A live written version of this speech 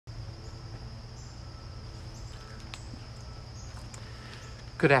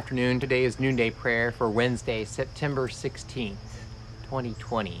Good afternoon. Today is Noonday Prayer for Wednesday, September 16th,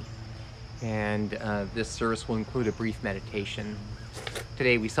 2020. And this service will include a brief meditation.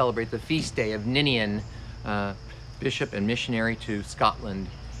 Today we celebrate the feast day of Ninian, bishop and missionary to Scotland,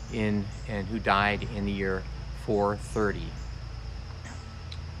 and who died in the year 430.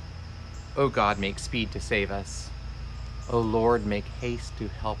 O God, make speed to save us. O Lord, make haste to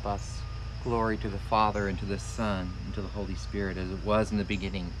help us. Glory to the Father, and to the Son, and to the Holy Spirit, as it was in the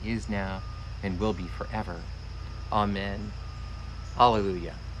beginning, is now, and will be forever. Amen.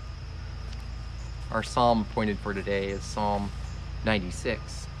 Alleluia. Our psalm appointed for today is Psalm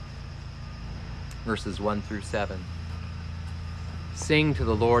 96, verses 1 through 7. Sing to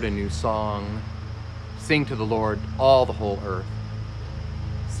the Lord a new song. Sing to the Lord, all the whole earth.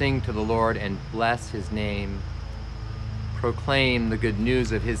 Sing to the Lord and bless his name. Proclaim the good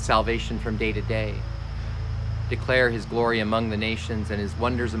news of his salvation from day to day. Declare his glory among the nations and his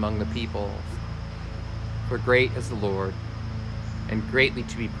wonders among the peoples. For great is the Lord, and greatly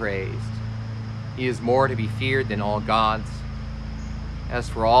to be praised. He is more to be feared than all gods. As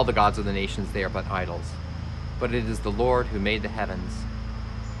for all the gods of the nations, they are but idols. But it is the Lord who made the heavens.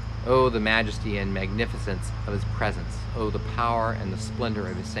 O the majesty and magnificence of his presence. O the power and the splendor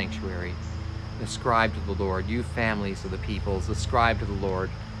of his sanctuary. Ascribe to the Lord, you families of the peoples. Ascribe to the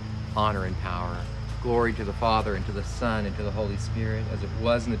Lord honor and power. Glory to the Father, and to the Son, and to the Holy Spirit, as it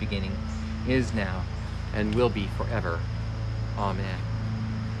was in the beginning, is now, and will be forever. Amen.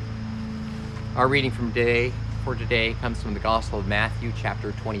 Our reading for today comes from the Gospel of Matthew,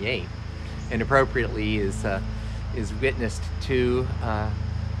 chapter 28, and appropriately is witnessed to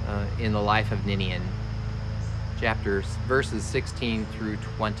in the life of Ninian. Verses 16 through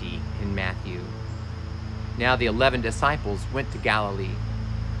 20 in Matthew. Now the 11 disciples went to Galilee,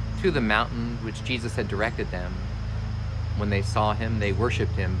 to the mountain which Jesus had directed them. When they saw him, they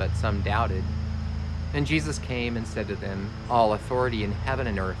worshipped him, but some doubted. And Jesus came and said to them, All authority in heaven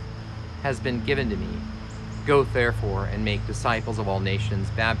and earth has been given to me. Go therefore and make disciples of all nations,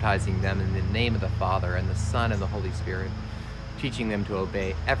 baptizing them in the name of the Father and the Son and the Holy Spirit, teaching them to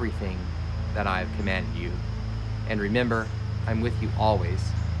obey everything that I have commanded you. And remember, I'm with you always,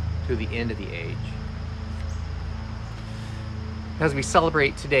 to the end of the age. As we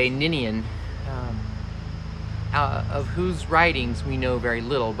celebrate today Ninian, of whose writings we know very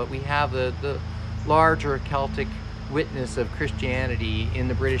little, but we have the larger Celtic witness of Christianity in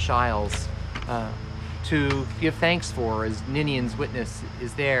the British Isles to give thanks for, as Ninian's witness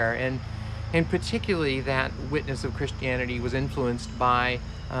is there. And particularly that witness of Christianity was influenced by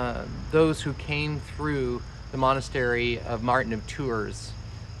those who came through the monastery of Martin of Tours.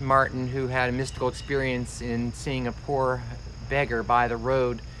 Martin, who had a mystical experience in seeing a poor beggar by the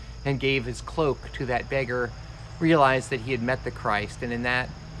road and gave his cloak to that beggar, realized that he had met the Christ, and in that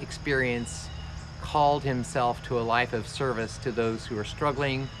experience called himself to a life of service to those who are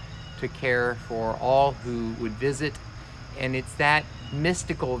struggling, to care for all who would visit. And it's that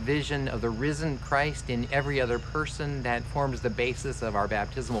mystical vision of the risen Christ in every other person that forms the basis of our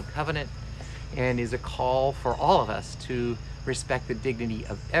baptismal covenant, and is a call for all of us to respect the dignity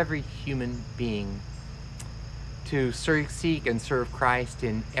of every human being, to seek and serve Christ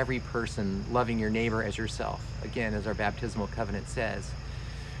in every person, loving your neighbor as yourself, again, as our baptismal covenant says.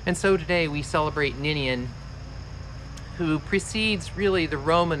 And so today we celebrate Ninian, who precedes really the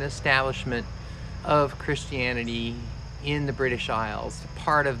Roman establishment of Christianity in the British Isles,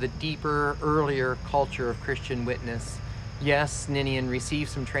 part of the deeper, earlier culture of Christian witness. Yes, Ninian received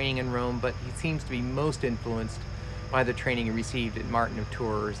some training in Rome, but he seems to be most influenced by the training he received at Martin of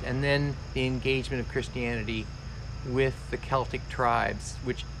Tours, and then the engagement of Christianity with the Celtic tribes,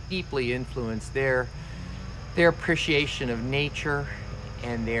 which deeply influenced their appreciation of nature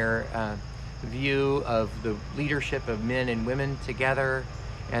and their view of the leadership of men and women together,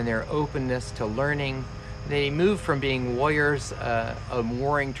 and their openness to learning. They moved from being warriors of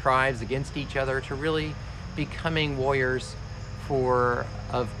warring tribes against each other to really becoming warriors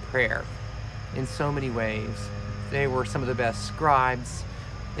of prayer in so many ways. They were some of the best scribes.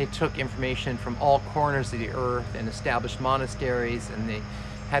 They took information from all corners of the earth and established monasteries, and they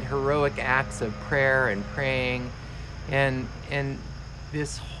had heroic acts of prayer and praying, and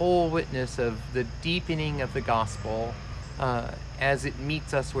this whole witness of the deepening of the gospel as it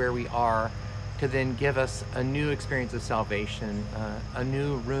meets us where we are, to then give us a new experience of salvation, a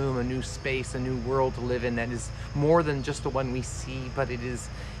new room, a new space, a new world to live in that is more than just the one we see, but it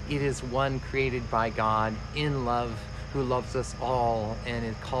is one created by God in love, who loves us all, and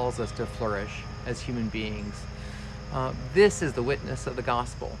it calls us to flourish as human beings. This is the witness of the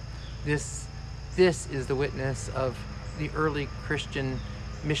gospel. This is the witness of the early Christian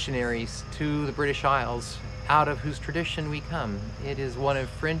missionaries to the British Isles, out of whose tradition we come. It is one of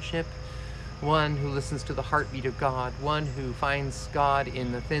friendship, one who listens to the heartbeat of God, one who finds God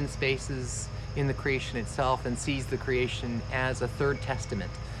in the thin spaces in the creation itself and sees the creation as a third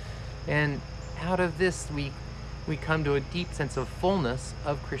testament. And out of this we come to a deep sense of fullness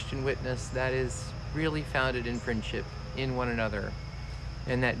of Christian witness that is really founded in friendship in one another.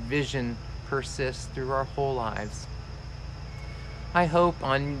 And that vision persists through our whole lives. I hope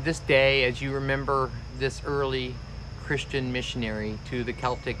on this day, as you remember this early Christian missionary to the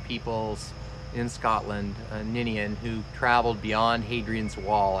Celtic peoples in Scotland, Ninian, who traveled beyond Hadrian's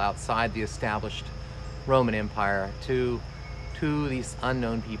Wall outside the established Roman Empire to these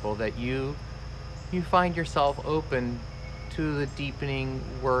unknown people, that you find yourself open to the deepening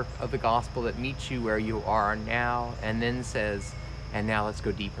work of the gospel that meets you where you are now and then says, and now let's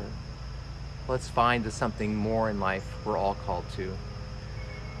go deeper. Let's find the something more in life we're all called to.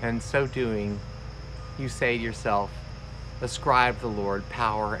 And so doing, you say to yourself, ascribe to the Lord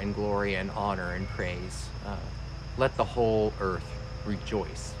power and glory and honor and praise. Let the whole earth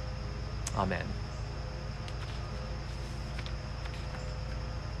rejoice. Amen.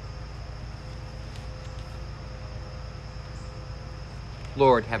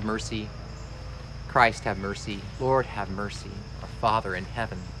 Lord, have mercy. Christ, have mercy. Lord, have mercy. Our Father in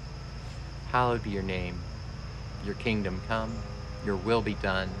heaven, hallowed be your name. Your kingdom come, your will be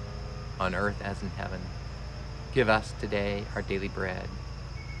done, on earth as in heaven. Give us today our daily bread.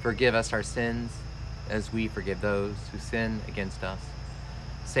 Forgive us our sins, as we forgive those who sin against us.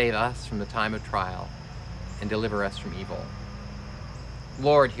 Save us from the time of trial, and deliver us from evil.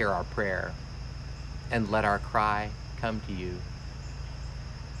 Lord, hear our prayer, and let our cry come to you.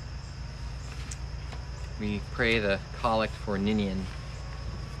 We pray the collect for Ninian.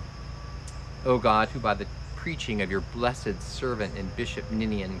 O God, who by the preaching of your blessed servant and Bishop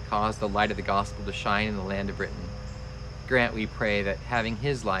Ninian caused the light of the gospel to shine in the land of Britain, grant, we pray, that having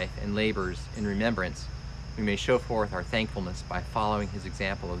his life and labors in remembrance, we may show forth our thankfulness by following his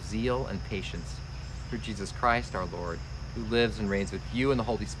example of zeal and patience, through Jesus Christ our Lord, who lives and reigns with you and the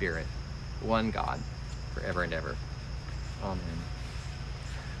Holy Spirit, one God, forever and ever. Amen.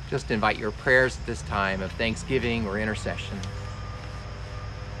 Just invite your prayers at this time of thanksgiving or intercession.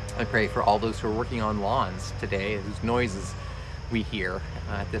 I pray for all those who are working on lawns today, whose noises we hear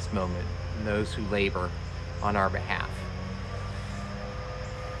at this moment, and those who labor on our behalf.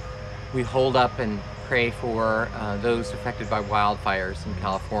 We hold up and pray for those affected by wildfires in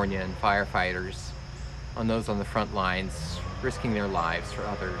California and firefighters, on those on the front lines, risking their lives for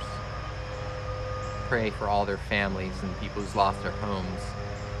others. Pray for all their families and people who've lost their homes.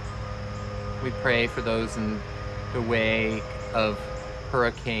 We pray for those in the wake of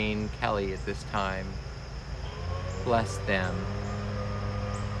Hurricane Kelly at this time. Bless them.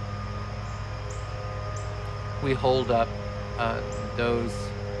 We hold up those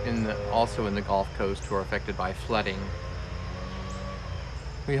also in the Gulf Coast who are affected by flooding.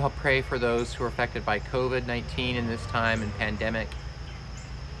 We pray for those who are affected by COVID-19 in this time and pandemic.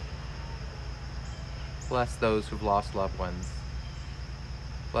 Bless those who've lost loved ones.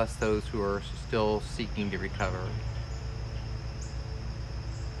 Bless those who are still seeking to recover.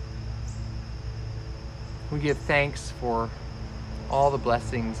 We give thanks for all the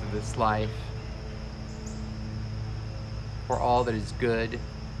blessings of this life, for all that is good,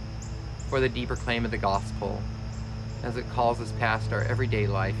 for the deeper claim of the gospel, as it calls us past our everyday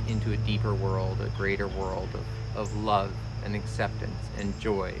life into a deeper world, a greater world of love and acceptance and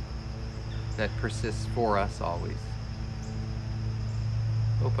joy that persists for us always.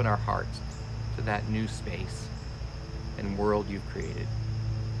 Open our hearts to that new space and world you've created.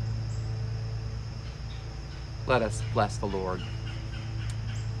 Let us bless the Lord.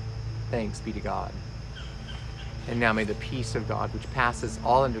 Thanks be to God. And now may the peace of God, which passes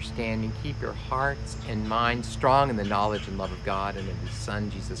all understanding, keep your hearts and minds strong in the knowledge and love of God and of his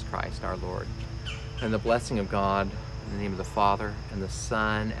Son, Jesus Christ our Lord. And the blessing of God, in the name of the Father, and the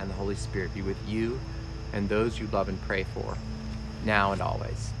Son, and the Holy Spirit be with you and those you love and pray for, now and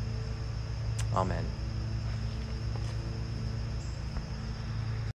always. Amen.